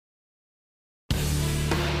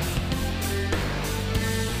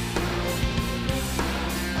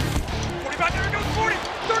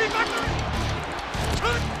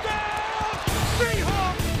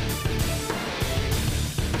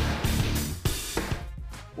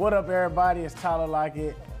What up, everybody? It's Tyler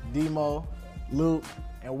Lockett, Demo, Luke,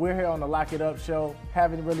 and we're here on the Lock It Up show.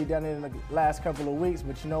 Haven't really done it in the last couple of weeks,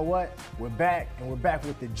 but you know what? We're back, and we're back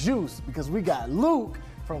with the juice because we got Luke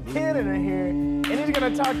from Canada here, and he's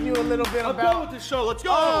gonna talk to you a little bit I'm about. done with this show. Let's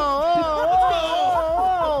go.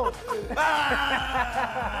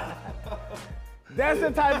 That's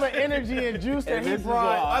the type of energy and juice that he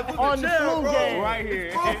brought on the flu game right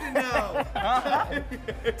here.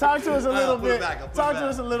 Talk to us a little bit. I'll put Talk it to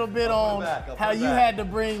us a little bit I'll on put it back, I'll how put it you back. had to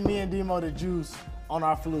bring me and Demo the juice on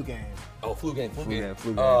our flu game. Oh, flu game. Flu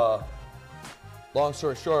game. Long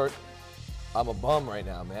story short, I'm a bum right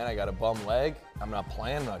now, man. I got a bum leg. I'm not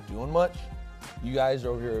playing, I'm not doing much. You guys are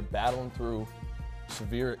over here battling through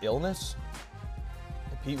severe illness.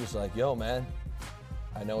 And Pete was like, yo, man,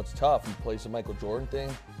 I know it's tough. He plays the Michael Jordan thing.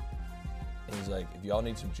 And he's like, if y'all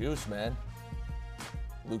need some juice, man,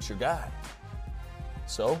 Luke's your guy.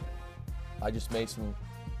 So I just made some,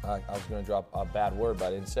 I was gonna drop a bad word, but I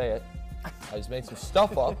didn't say it. I just made some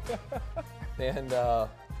stuff up and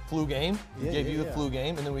flu game. We gave you the flu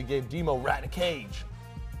game, and then we gave Demo rat in a cage.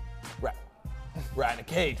 Rat in a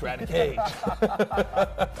cage.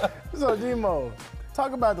 So Demo,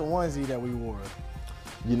 talk about the onesie that we wore.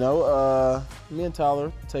 You know, me and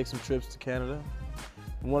Tyler take some trips to Canada.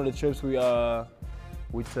 One of the trips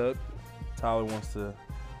we took, Tyler wants to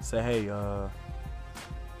say, hey,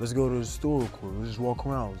 let's go to the store real quick. Let's just walk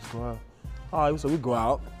around. Let's go out. All right, so we go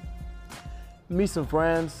out, meet some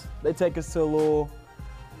friends. They take us to a little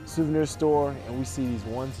souvenir store, and we see these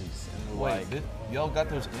onesies. And we're Wait, like, y'all got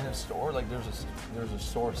those in a store? Like there's a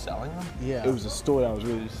store selling them? Yeah. it was a store that was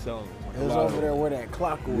really selling them. It was over there where that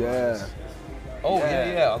clock was. Yeah. Oh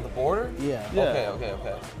yeah, on the border? Yeah.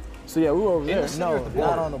 Okay. So yeah, we were over there. the city or No, the not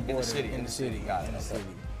border? on the border. In the city. In the city. Got it. In the city.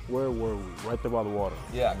 Where were we? Right there by the water.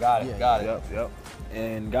 Yeah, got it. Yeah, got it. Yep.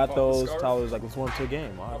 And got those. Tyler was like, let's run to a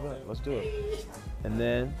game. All right, bet, let's do it. And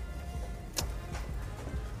then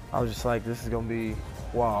I was just like, this is gonna be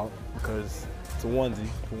wild because it's a onesie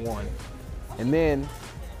for one. And then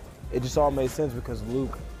it just all made sense because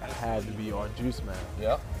Luke had to be our juice man.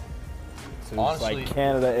 Yep. So it's Honestly- like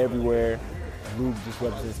Canada everywhere. Luke just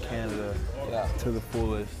represents Canada Yeah. to the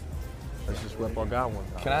fullest. Let's just rep our guy one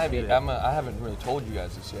time. Can I be? Let's get it. I haven't really told you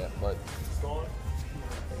guys this yet, but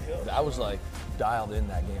I was like dialed in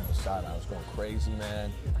that game beside. I was going crazy,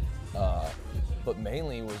 man. But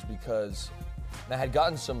mainly was because I had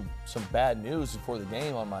gotten some bad news before the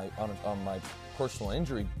game on my personal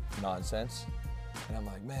injury nonsense, and I'm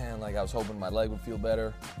like, man, like I was hoping my leg would feel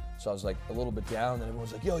better, so I was like a little bit down. And everyone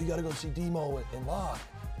was like, yo, you got to go see Demo in Lock.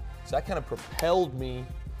 So that kind of propelled me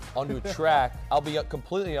onto a track. I'll be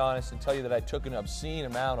completely honest and tell you that I took an obscene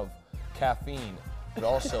amount of caffeine, but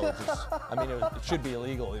also just, I mean, it should be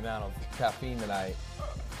illegal, the amount of caffeine that I,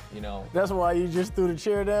 That's why you just threw the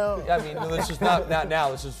chair down? I mean, this is not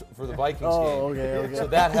now, this is for the Vikings Oh, game. okay. So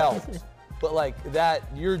that helped. But like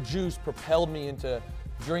your juice propelled me into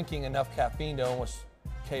drinking enough caffeine to almost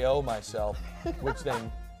KO myself, which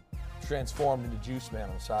then transformed into Juice Man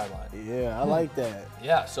on the sideline. Yeah, I like that.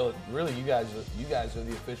 Yeah, so really you guys are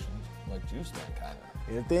the official like Juice Man kind of.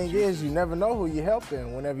 And the thing is, you never know who you're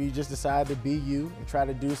helping. Whenever you just decide to be you and try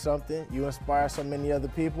to do something, you inspire so many other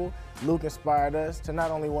people. Luke inspired us to not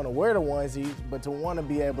only want to wear the onesies, but to want to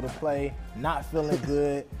be able to play not feeling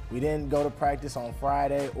good. We didn't go to practice on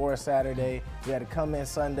Friday or Saturday. We had to come in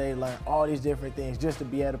Sunday, learn all these different things just to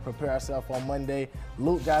be able to prepare ourselves on Monday.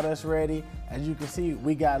 Luke got us ready. As you can see,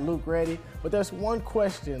 we got Luke ready. But there's one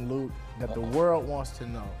question, Luke, that the world wants to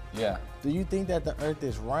know. Yeah. Do you think that the earth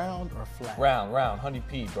is round or flat? Round, Honey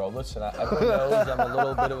P, bro. Listen, everyone knows I'm a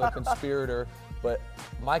little bit of a conspirator, but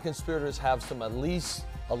my conspirators have at least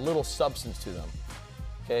a little substance to them.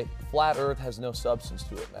 Okay, flat Earth has no substance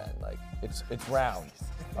to it, man. Like it's round.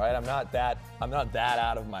 All right, I'm not that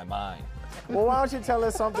out of my mind. Well, why don't you tell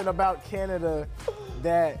us something about Canada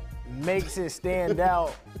that makes it stand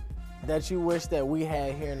out that you wish that we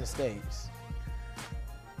had here in the States?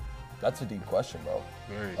 That's a deep question, bro.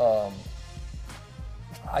 Very.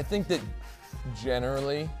 I think that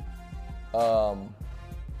generally, I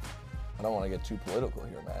don't want to get too political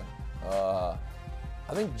here, man.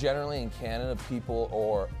 I think generally in Canada, people,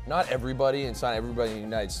 or not everybody, and it's not everybody in the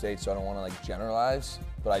United States, so I don't want to like generalize,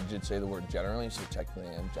 but I did say the word generally, so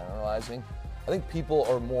technically I'm generalizing. I think people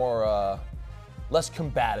are more, less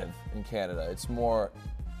combative in Canada. It's more,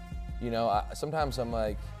 sometimes I'm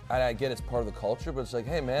like, I get it's part of the culture, but it's like,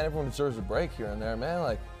 hey man, everyone deserves a break here and there, man.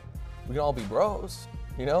 Like, we can all be bros,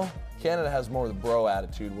 Canada has more of the bro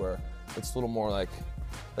attitude where it's a little more like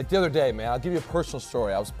the other day, man, I'll give you a personal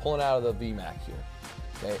story. I was pulling out of the VMAC here,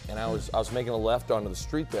 okay, and I was making a left onto the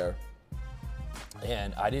street there,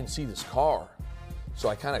 and I didn't see this car. So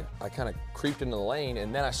I kind of creeped into the lane,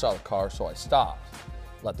 and then I saw the car, so I stopped,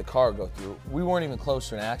 let the car go through. We weren't even close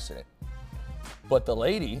to an accident. But the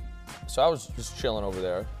lady, so I was just chilling over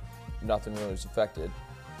there, nothing really was affected.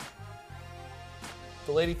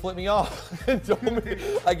 The lady flipped me off and told me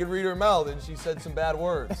I could read her mouth, and she said some bad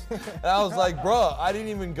words. And I was like, bro, I didn't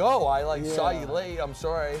even go. I like saw you late, I'm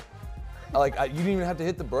sorry. You didn't even have to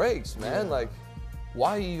hit the brakes, man. Like,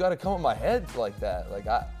 why you gotta come at my head like that? Like,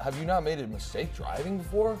 have you not made a mistake driving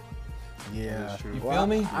before? Yeah. You feel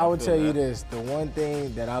me? I would tell you this, the one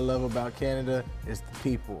thing that I love about Canada is the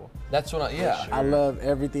people. That's what I love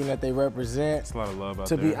everything that they represent. It's a lot of love out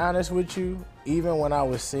To there. be honest with you, even when I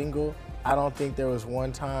was single, I don't think there was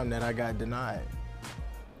one time that I got denied.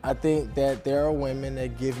 I think that there are women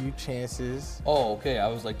that give you chances. Oh, okay. I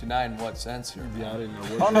was like, denying what sense here? Yeah, I didn't know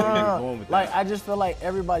Oh, where no, you were no, going no. with Like, that. I just feel like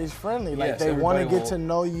everybody's friendly. Like, Yes, they want to everybody get to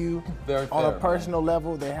know you Very on a fair, personal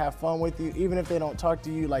level. They have fun with you. Even if they don't talk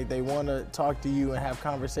to you, like, they want to talk to you and have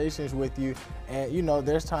conversations with you. And, you know,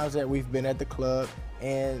 there's times that we've been at the club,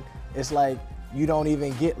 and it's like, you don't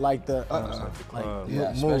even get like the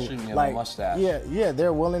Yeah, especially when you have a mustache. Yeah,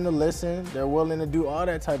 they're willing to listen. They're willing to do all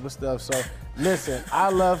that type of stuff. So listen, I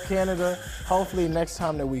love Canada. Hopefully next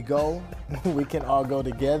time that we go, we can all go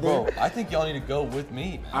together. Bro, I think y'all need to go with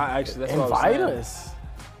me, man. That's what I was Invite saying. us.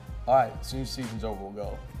 All right, as soon as season's over, we'll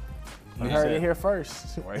go. You heard it here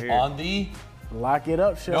first. Right here. On the, Lock it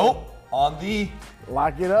up, show. nope, on the,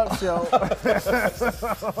 Lock it up, show.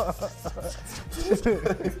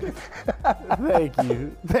 Thank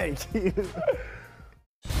you. Thank you.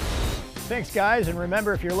 Thanks, guys. And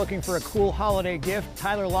remember, if you're looking for a cool holiday gift,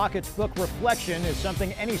 Tyler Lockett's book, Reflection, is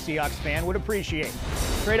something any Seahawks fan would appreciate.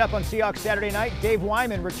 Straight up on Seahawks Saturday night, Dave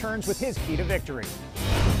Wyman returns with his key to victory.